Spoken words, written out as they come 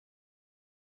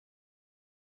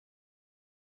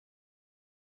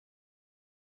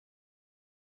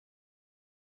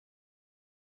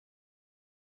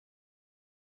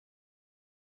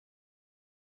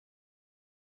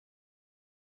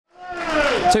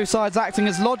Two sides acting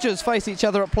as lodgers face each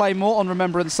other at Plainmoor on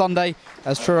Remembrance Sunday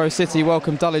as Truro City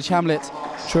welcome Dulwich Hamlet.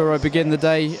 Truro begin the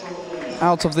day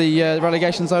out of the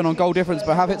relegation zone on goal difference,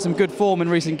 but have hit some good form in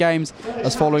recent games,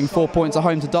 as following 4 points at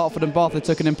home to Dartford and Bath, they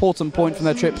took an important point from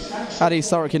their trip at East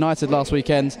Surrey United last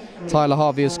weekend. Tyler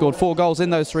Harvey has scored 4 goals in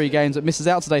those 3 games, but misses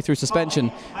out today through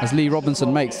suspension as Lee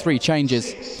Robinson makes 3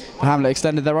 changes. The Hamlet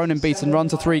extended their own unbeaten run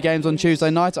to 3 games on Tuesday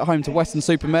night at home to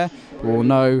Weston-super-Mare. Well,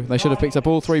 no, they should have picked up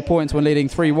all 3 points when leading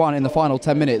 3-1 in the final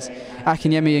 10 minutes.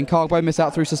 Akinyemi and Cargbo miss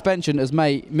out through suspension as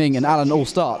May, Ming and Allen all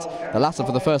start, the latter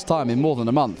for the first time in more than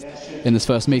a month. In this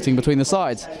first meeting between the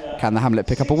sides, can the Hamlet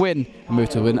pick up a win and move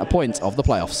to win a point of the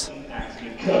playoffs?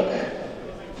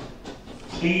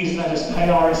 Please let us pay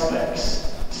our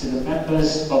respects to the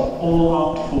members of all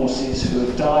armed forces who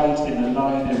have died in the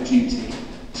line of duty.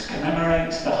 To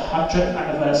commemorate the 100th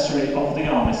anniversary of the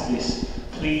armistice,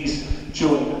 please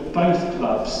join both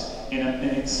clubs in a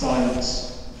minute's silence.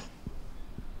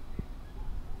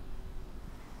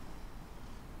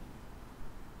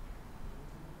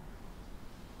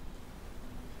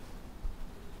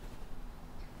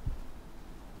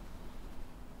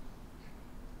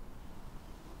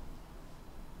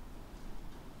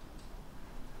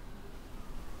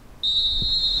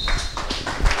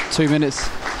 Two minutes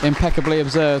impeccably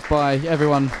observed by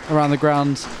everyone around the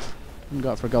ground.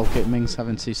 Got for a goal kick. Ming's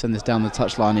having to send this down the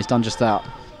touchline. He's done just that.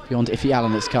 Beyond Iffy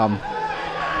Allen it's come.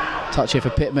 Touch here for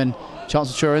Pittman.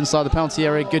 Chance for Truro inside the penalty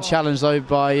area. Good challenge though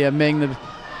by Ming. The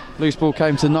loose ball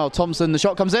came to Niall Thompson. The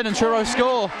shot comes in and Truro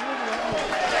score.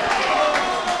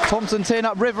 Thompson teeing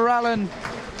up River Allen.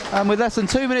 And with less than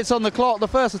 2 minutes on the clock, the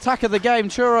first attack of the game,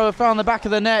 Truro have found the back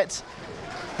of the net.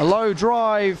 A low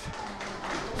drive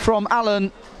from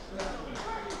Allen.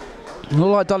 It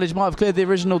looked like Dulwich might have cleared the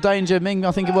original danger. Ming,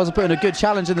 I think it was, putting a good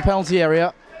challenge in the penalty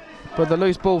area, but the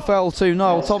loose ball fell to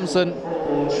Niall Thompson.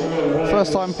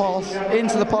 First time pass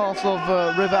into the path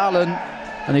of River Allen,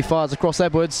 and he fires across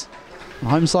Edwards. The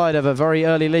home side have a very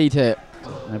early lead here.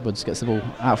 Edwards gets the ball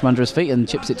out from under his feet and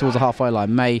chips it towards the halfway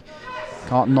line. May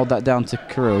can't nod that down to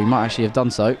Carew. He might actually have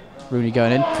done so. Rooney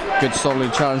going in. Good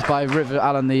solid challenge by River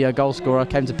Allen, the goal scorer.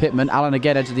 Came to Pittman. Allen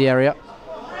again edge of the area.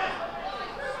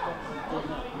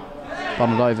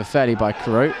 Bundled over fairly by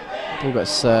Carew. Ball gets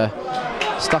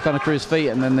stuck under Carew's feet,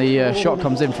 and then the shot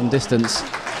comes in from distance.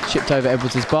 Chipped over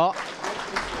Edwards' bar.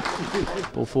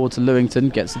 Ball forward to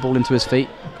Lewington. Gets the ball into his feet.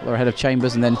 They're ahead of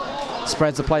Chambers, and then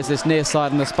spreads the play to this near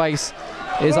side, and the space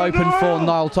is open for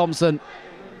Niall Thompson.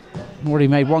 Already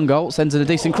made 1 goal. Sends in a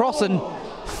decent cross and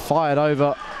fired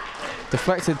over.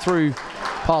 Deflected through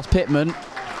past Pittman.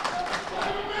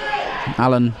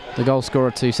 Allen, the goal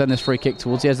scorer, to send this free kick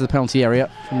towards the edge of the penalty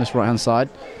area from this right hand side.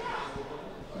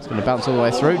 It's going to bounce all the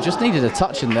way through. Just needed a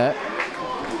touch in there,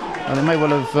 and it may well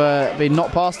have been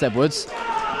knocked past Edwards.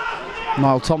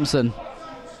 Niall Thompson.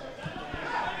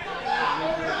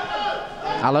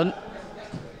 Allen,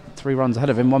 3 runs ahead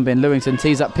of him, 1 being Lewington.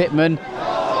 Tees up Pittman.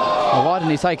 Oh, why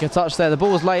didn't he take a touch there? The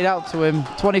ball was laid out to him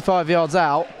 25 yards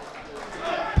out.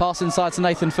 Pass inside to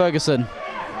Nathan Ferguson.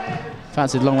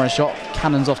 Fancied long range shot,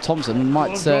 cannons off Thompson,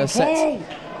 might set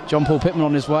John Paul Pittman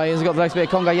on his way. Has he got the next bit of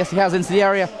Congo? Yes, he has, into the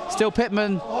area. Still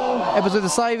Pittman. Edwards with the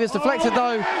save. It's deflected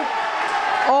though.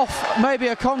 Off, maybe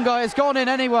a Congo. It's gone in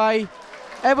anyway.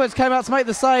 Edwards came out to make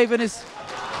the save and is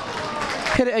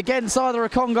hit it against either a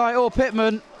Congo or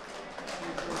Pittman.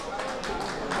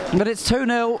 But it's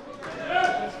 2-0.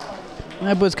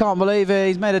 Edwards can't believe it.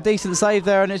 He's made a decent save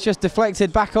there and it's just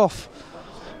deflected back off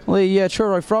the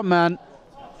Truro front man.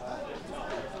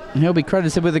 And he'll be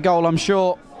credited with the goal, I'm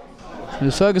sure.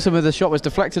 And Ferguson with the shot was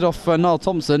deflected off Niall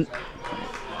Thompson.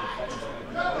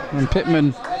 And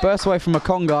Pittman burst away from a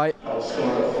Congai.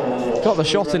 Got the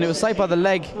shot in. It was saved by the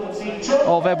leg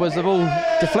of Edwards. The ball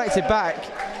deflected back.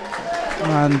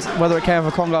 And whether it came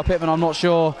from Congai or Pittman, I'm not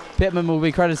sure. Pittman will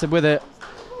be credited with it.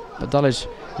 But Dulwich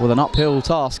with an uphill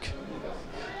task.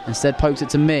 Instead pokes it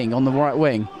to Ming on the right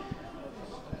wing.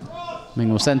 Ming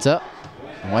will centre.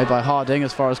 Away by Harding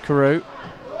as far as Carew.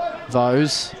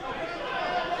 Vose,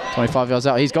 25 yards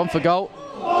out, he's gone for goal.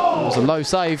 It was a low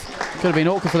save, could have been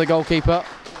awkward for the goalkeeper.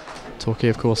 Torquay,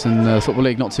 of course, in the Football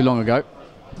League not too long ago.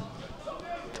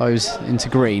 Vose into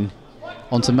Green,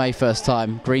 onto May first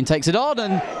time. Green takes it on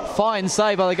and fine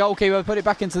save by the goalkeeper, put it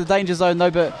back into the danger zone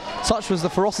though, but such was the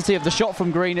ferocity of the shot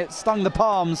from Green, it stung the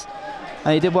palms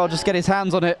and he did well just get his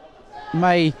hands on it.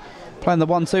 May playing the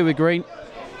 1-2 with Green.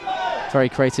 Very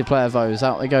creative player Vose,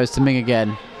 out it goes to Ming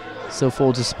again. Still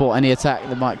forward to support any attack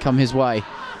that might come his way.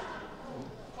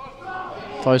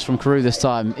 Vose from Carew this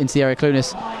time, into the area,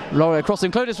 Clunis. Rolling across him,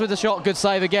 Clunis with the shot, good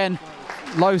save again.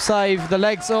 Low save, the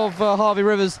legs of Harvey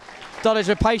Rivers Dulwich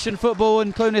with patient football,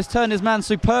 and Clunis turned his man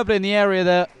superbly in the area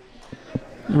there.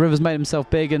 Rivers made himself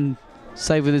big and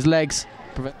saved with his legs.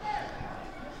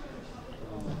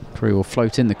 Crewe will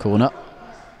float in the corner.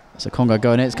 So Congo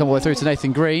going in. It's come all the way through to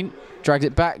Nathan Green. Drags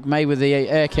it back. May with the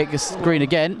air kick. It's Green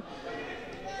again.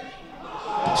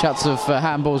 Shouts of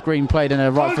handballs. Green played in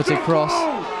a right-footed cross.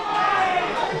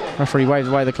 Referee waves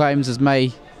away the claims as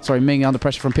Ming under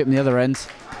pressure from Pittman the other end.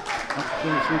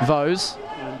 Vose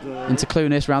into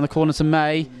Clunis, round the corner to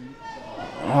May.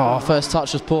 Oh, first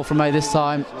touch was poor from May this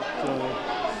time.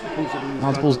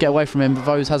 Handballs get away from him, but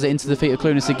Vose has it into the feet of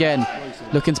Clunis again.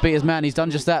 Looking to beat his man, he's done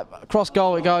just that. Cross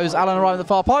goal it goes. Allen arriving at the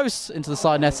far post into the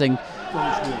side netting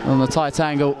on the tight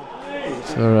angle.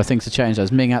 For things to change,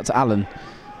 as Ming out to Allen.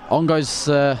 On goes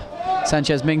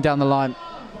Sanchez. Ming down the line.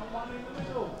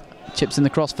 Chips in the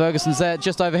cross. Ferguson's there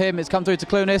just over him. It's come through to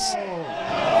Clunis.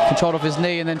 Controlled off his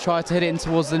knee and then tried to hit it in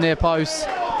towards the near post.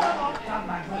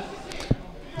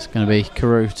 It's going to be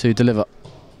Carew to deliver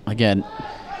again.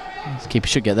 The keeper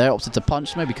should get there, opted to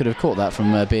punch, maybe could have caught that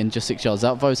from being just 6 yards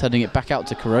out. Vose heading it back out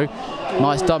to Carew.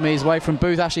 Nice dummies away from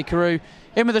Booth. Ashley Carew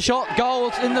in with a shot,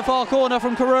 goal in the far corner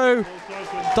from Carew.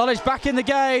 Dulwich back in the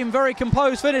game, very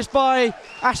composed finish by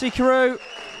Ashley Carew.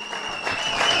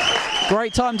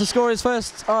 Great time to score his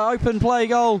first open play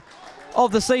goal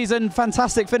of the season.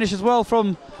 Fantastic finish as well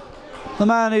from the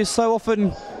man who so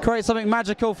often creates something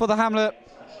magical for the Hamlet.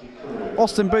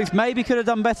 Austin Booth maybe could have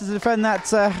done better to defend that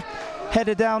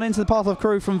header down into the path of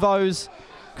Carew from Vose.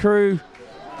 Carew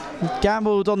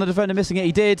gambled on the defender missing it.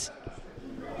 He did.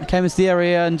 He came into the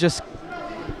area and just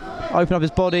opened up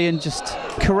his body and just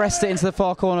caressed it into the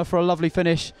far corner for a lovely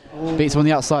finish. Beats him on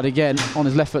the outside again on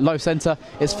his left foot, low centre.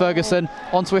 It's Ferguson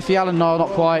onto Iffy Allen. No, not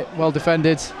quite. Well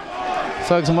defended.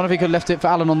 Ferguson, wonder if he could have left it for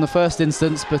Allen on the first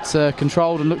instance, but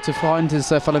controlled and looked to find his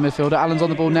fellow midfielder. Allen's on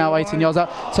the ball now, 18 yards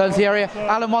out. Turns the area.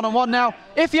 Allen one-on-one now.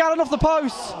 Iffy Allen off the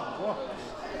post.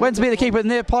 Went to beat the keeper at the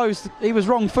near post. He was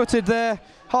wrong-footed there.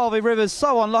 Harvey Rivers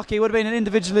so unlucky. Would have been an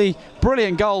individually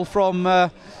brilliant goal from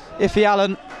Iffy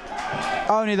Allen.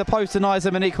 Only the post denies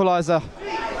him an equaliser.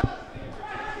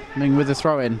 Ming with the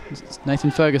throw-in. Nathan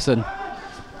Ferguson.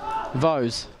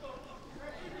 Vose.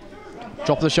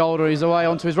 Drop of the shoulder. He's away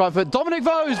onto his right foot. Dominic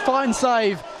Vose, fine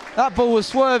save. That ball was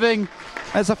swerving.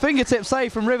 It's a fingertip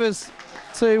save from Rivers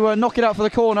to knock it out for the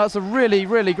corner. That's a really,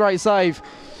 really great save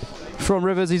from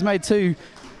Rivers. He's made 2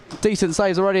 decent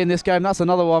saves already in this game. That's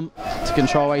another one to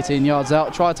control 18 yards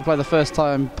out. Tried to play the first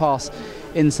time pass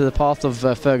into the path of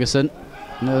Ferguson.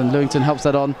 And Lewington helps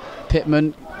that on.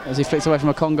 Pittman, as he flicks away from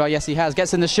a Congo. Yes, he has.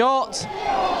 Gets in the shot.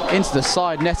 Into the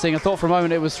side netting. I thought for a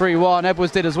moment it was 3-1.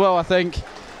 Edwards did as well, I think.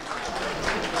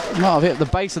 Might have hit the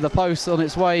base of the post on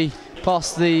its way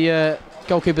past the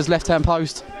goalkeeper's left-hand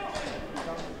post.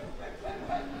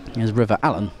 Here's River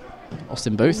Allen.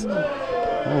 Austin Booth.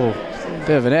 Oh,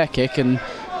 bit of an air kick and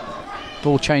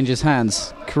ball changes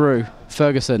hands. Carew,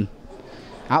 Ferguson.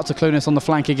 Out to Clunis on the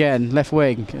flank again, left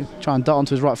wing. Try and dart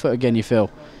onto his right foot again, you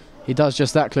feel. He does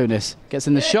just that, Clunis. Gets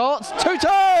in the shot.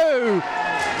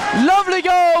 2-2! Lovely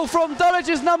goal from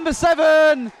Dulwich's number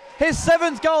 7. His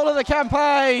 7th goal of the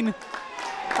campaign.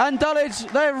 And Dulwich,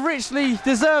 they richly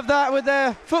deserve that with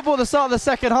their football at the start of the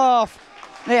second half.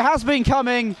 It has been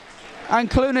coming, and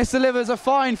Clunis delivers a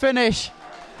fine finish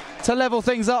to level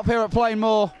things up here at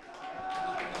Plainmoor.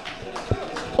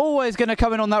 Always going to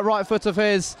come in on that right foot of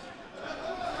his.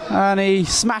 And he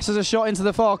smashes a shot into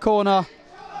the far corner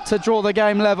to draw the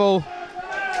game level.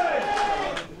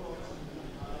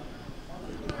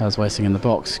 Players waiting in the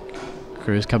box.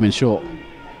 Crew's coming short.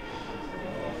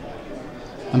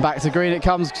 And back to Green it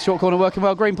comes. Short corner working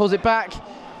well. Green pulls it back.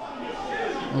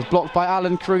 It was blocked by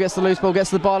Allen. Carew gets the loose ball,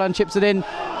 gets to the byline, chips it in.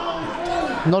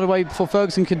 Not away before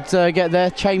Ferguson could get there.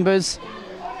 Chambers.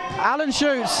 Allen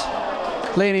shoots.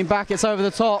 Leaning back, it's over the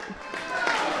top.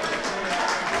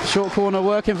 Short corner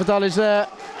working for Dulwich there.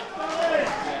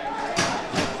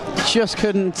 Just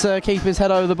couldn't keep his head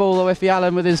over the ball, though, Iffy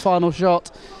Allen with his final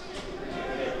shot.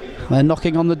 They're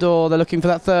knocking on the door. They're looking for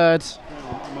that third.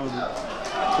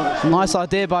 Nice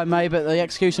idea by May, but the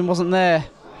execution wasn't there.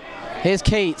 Here's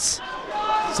Keats.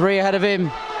 3 ahead of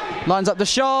him. Lines up the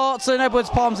shots, and Edwards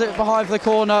palms it behind for the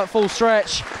corner. Full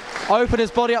stretch. Open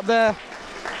his body up there.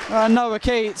 Noah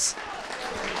Keats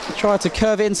tried to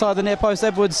curve it inside the near post.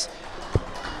 Edwards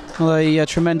with a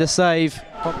tremendous save.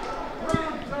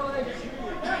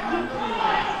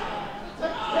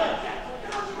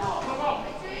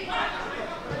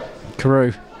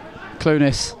 Carew.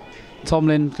 Clunis.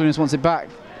 Tomlin. Clunis wants it back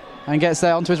and gets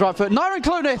there onto his right foot. Nyron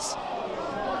Clunis!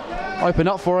 Open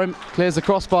up for him. Clears the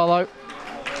crossbar though.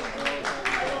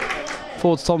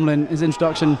 Forwards Tomlin, his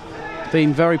introduction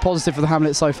been very positive for the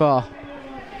Hamlet so far.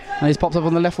 And he's popped up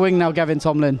on the left wing now, Gavin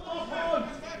Tomlin.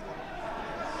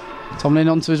 Tomlin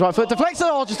onto his right foot, deflects it,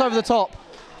 oh, just over the top.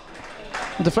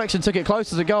 The deflection took it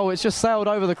closer to goal, it's just sailed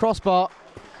over the crossbar.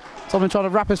 Tomlin trying to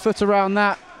wrap his foot around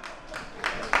that.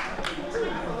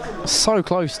 So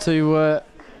close to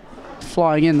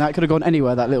flying in, that could have gone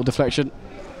anywhere, that little deflection.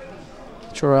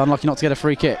 Truro unlucky not to get a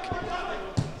free kick.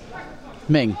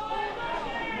 Ming.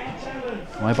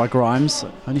 Away by Grimes,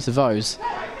 only to Vose.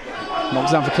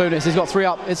 Knocks down for Clunis, he's got 3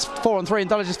 up, it's 4-on-3 in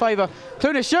Dulwich's favour.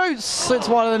 Clunis shoots, it's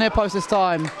wide of the near post this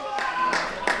time.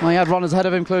 Well, he had runners ahead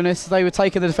of him, Clunis, they were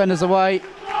taking the defenders away.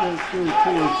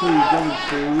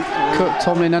 Cook,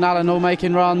 Tomlin and Allen all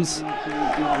making runs.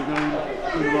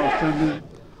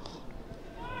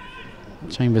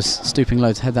 Chambers stooping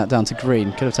low to head that down to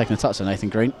Green, could have taken a touch on Nathan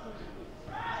Green.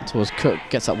 Towards Cook,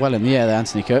 gets up well in the air there,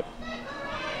 Anthony Cook.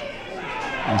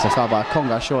 And it's a foul by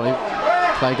Conga, shortly.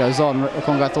 Play goes on.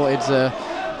 Conga thought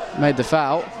he'd made the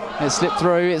foul. It slipped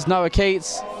through. It's Noah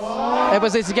Keats.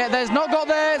 Edwards needs to get there. It's not got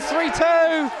there. It's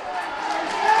 3-2.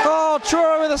 Oh,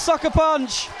 Truro with a sucker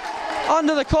punch.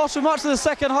 Under the cosh for much of the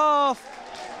second half.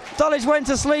 Dulwich went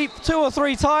to sleep 2 or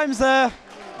 3 times there.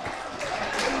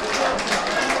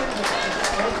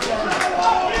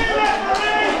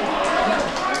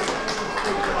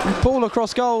 Ball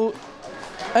across goal.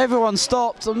 Everyone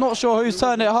stopped. I'm not sure who's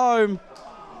turned it home.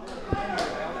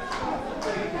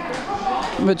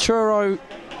 But Truro,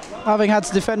 having had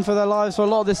to defend for their lives for a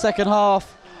lot of this second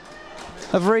half,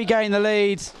 have regained the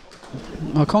lead.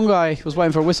 Well, Congai was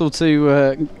waiting for a whistle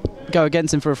to go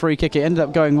against him for a free kick. It ended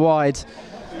up going wide.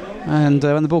 And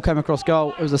when the ball came across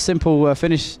goal, it was a simple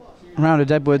finish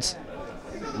rounded Edwards.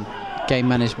 Game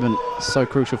management so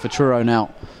crucial for Truro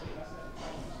now.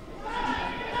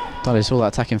 Dulwich all that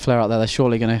attacking flair out there. They're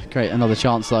surely going to create another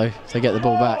chance though if they get the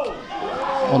ball back.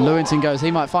 On Lewington goes,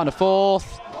 he might find a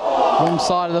fourth. Wrong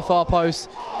side of the far post.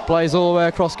 Plays all the way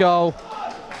across goal.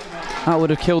 That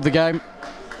would have killed the game.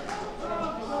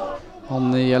 On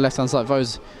the left hand side,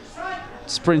 Vose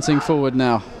sprinting forward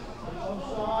now.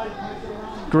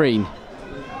 Green.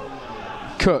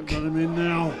 Cook. Got him in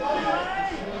now.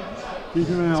 Keep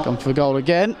him out. He's gone for a goal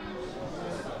again.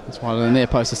 That's why the near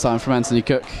post this time from Anthony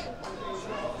Cook.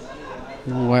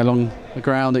 All the way along the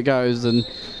ground it goes, and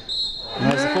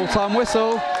there's the full-time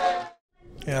whistle.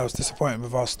 Yeah, I was disappointed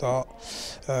with our start.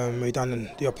 We've done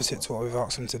the opposite to what we've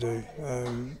asked them to do.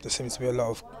 There seems to be a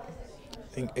lot of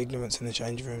ignorance in the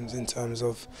change rooms in terms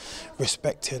of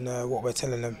respecting what we're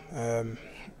telling them,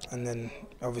 and then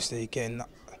obviously getting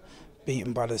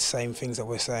beaten by the same things that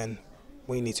we're saying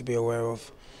we need to be aware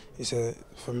of. It's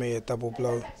for me a double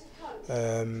blow.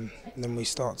 And then we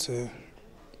start to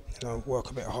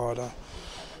work a bit harder.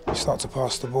 We start to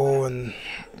pass the ball and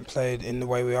play it in the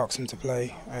way we ask them to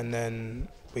play, and then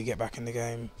we get back in the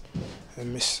game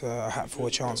and miss a hatful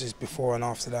of chances before and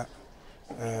after that.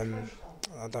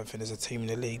 I don't think there's a team in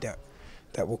the league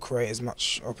that will create as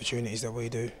much opportunities that we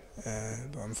do,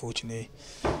 but unfortunately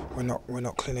we're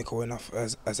not clinical enough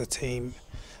as a team.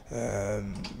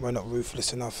 We're not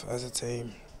ruthless enough as a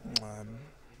team.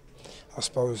 I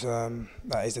suppose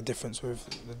that is the difference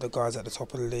with the guys at the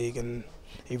top of the league and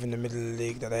even the middle of the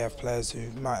league, that they have players who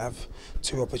might have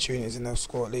 2 opportunities and they'll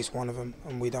score at least one of them,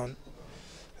 and we don't.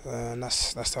 And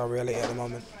that's our reality at the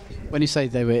moment. When you say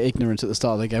they were ignorant at the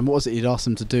start of the game, what was it you'd asked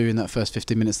them to do in that first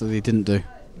 15 minutes that they didn't do?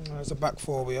 As a back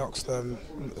four, we asked them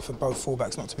for both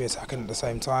fullbacks not to be attacking at the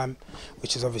same time,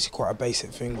 which is obviously quite a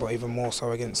basic thing, but even more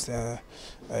so against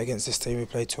this team. We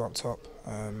played 2 up top,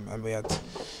 and we had,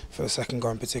 for the second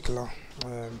goal in particular,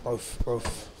 both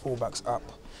fullbacks up.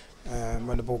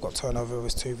 When the ball got turned over, it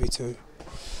was 2v2.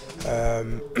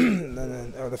 And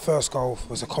then, the first goal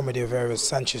was a comedy of errors.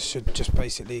 Sanchez should just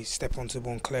basically step onto the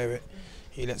ball and clear it.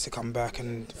 He lets it come back,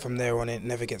 and from there on it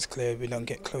never gets cleared. We don't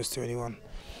get close to anyone.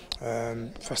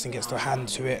 Preston gets the hand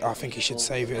to it. I think he should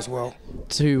save it as well.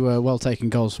 2 well taken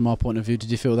goals from our point of view.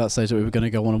 Did you feel at that stage that we were going to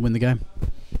go on and win the game?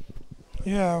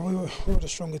 Yeah, we were the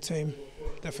stronger team.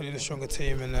 Definitely the stronger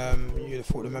team, and you'd have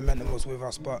thought the momentum was with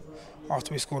us. But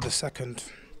after we scored the second,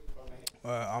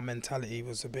 our mentality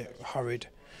was a bit hurried.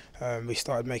 We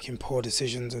started making poor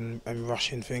decisions and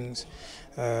rushing things.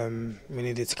 We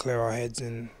needed to clear our heads,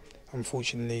 and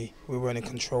unfortunately we weren't in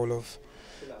control of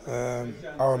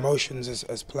our emotions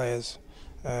as players,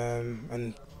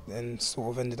 and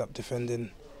sort of ended up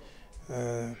defending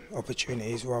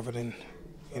opportunities rather than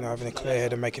having a clear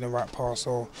head and making the right pass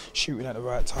or shooting at the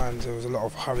right times. There was a lot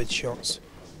of hurried shots,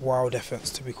 wild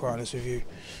efforts, to be quite honest with you.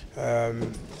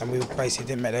 And we basically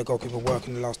didn't make their goalkeeper work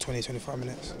in the last 20-25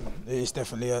 minutes. It's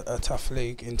definitely a tough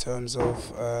league in terms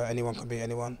of anyone can beat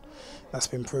anyone. That's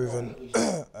been proven.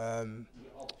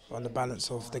 On the balance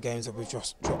of the games that we've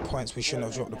just dropped points, we shouldn't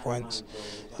have dropped the points.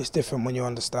 It's different when you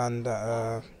understand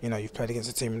that you've played against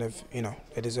a team and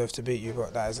they deserve to beat you,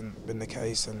 but that hasn't been the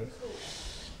case. And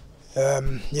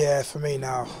for me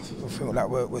now, I feel like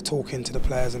we're talking to the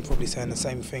players and probably saying the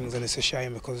same things, and it's a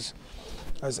shame because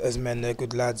as men they're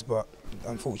good lads, but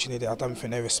unfortunately I don't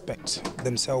think they respect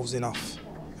themselves enough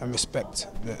and respect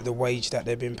the wage that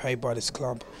they're being paid by this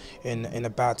club in a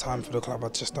bad time for the club. I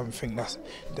just don't think that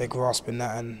they're grasping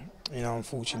that, and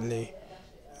unfortunately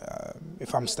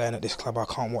if I'm staying at this club I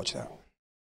can't watch that.